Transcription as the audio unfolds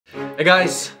Hey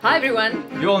guys! Hi everyone!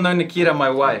 You all know Nikita, my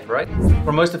wife, right?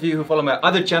 For most of you who follow my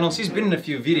other channels, she's been in a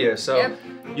few videos, so yep.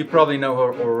 You probably know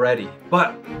her already.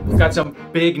 But we've got some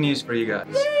big news for you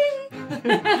guys.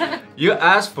 You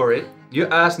asked for it. You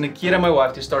asked Nikita, my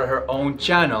wife, to start her own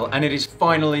channel, and it is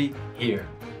finally here.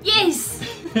 Yes!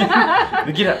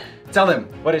 Nikita, tell them,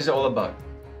 what is it all about?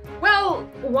 Well,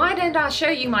 why don't I show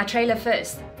you my trailer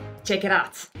first? Check it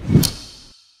out.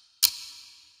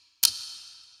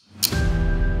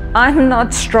 I'm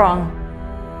not strong.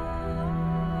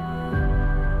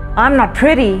 I'm not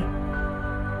pretty.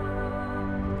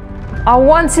 I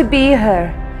want to be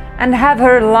her and have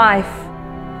her life.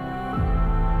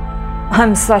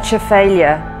 I'm such a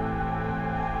failure.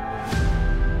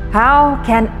 How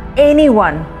can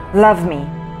anyone love me?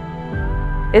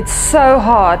 It's so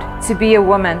hard to be a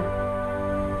woman.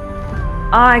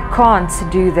 I can't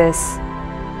do this.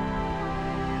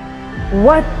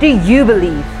 What do you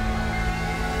believe?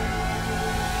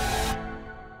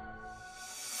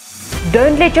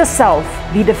 Don't let yourself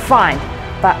be defined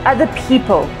by other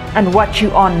people and what you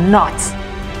are not.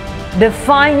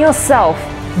 Define yourself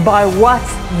by what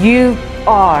you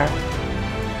are.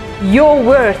 Your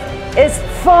worth is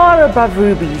far above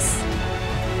rubies.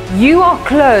 You are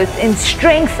clothed in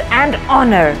strength and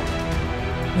honor.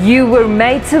 You were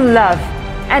made to love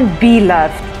and be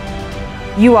loved.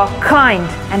 You are kind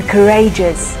and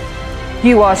courageous.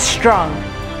 You are strong.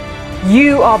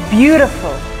 You are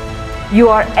beautiful. You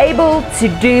are able to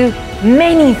do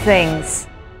many things.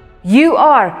 You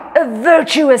are a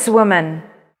virtuous woman.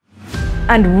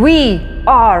 And we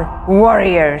are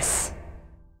warriors.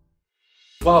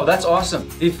 Wow, that's awesome.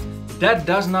 If that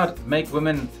does not make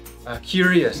women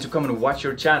curious to come and watch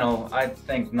your channel, I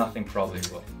think nothing probably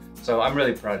will. So I'm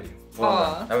really proud of you.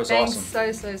 Well, that was thanks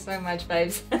awesome. so much,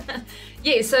 babes.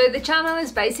 Yeah, so the channel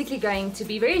is basically going to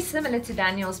be very similar to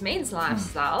Daniel's Men's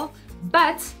Lifestyle,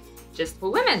 but just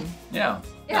for women. Yeah.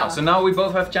 So now we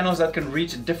both have channels that can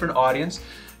reach a different audience,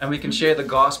 and we can share the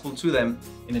gospel to them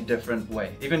in a different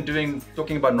way. Even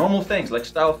talking about normal things like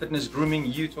style, fitness,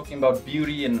 grooming, you talking about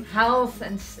beauty and health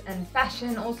and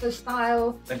fashion, also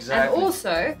style. Exactly. And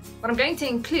also, what I'm going to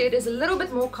include is a little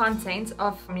bit more content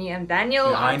of me and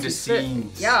Daniel. Behind the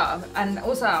scenes. Yeah, and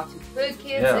also our two third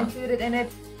kids included in it.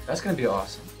 That's gonna be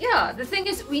awesome. Yeah, the thing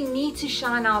is, we need to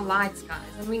shine our lights, guys,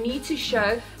 and we need to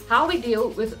show how we deal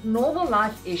with normal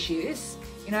life issues,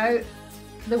 you know,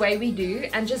 the way we do,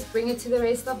 and just bring it to the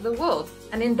rest of the world.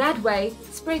 And in that way,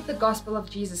 spread the gospel of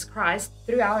Jesus Christ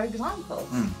through our examples.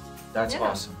 That's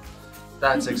awesome.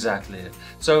 That's exactly it.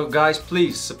 So guys,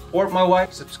 please support my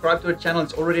wife, subscribe to her channel,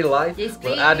 it's already live. Yes,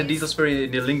 please. We'll add the details for you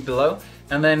in the link below.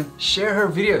 And then share her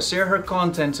videos, share her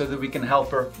content so that we can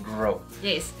help her grow.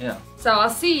 Yes. Yeah. So I'll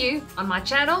see you on my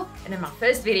channel and in my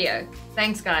first video.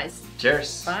 Thanks, guys.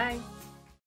 Cheers. Bye.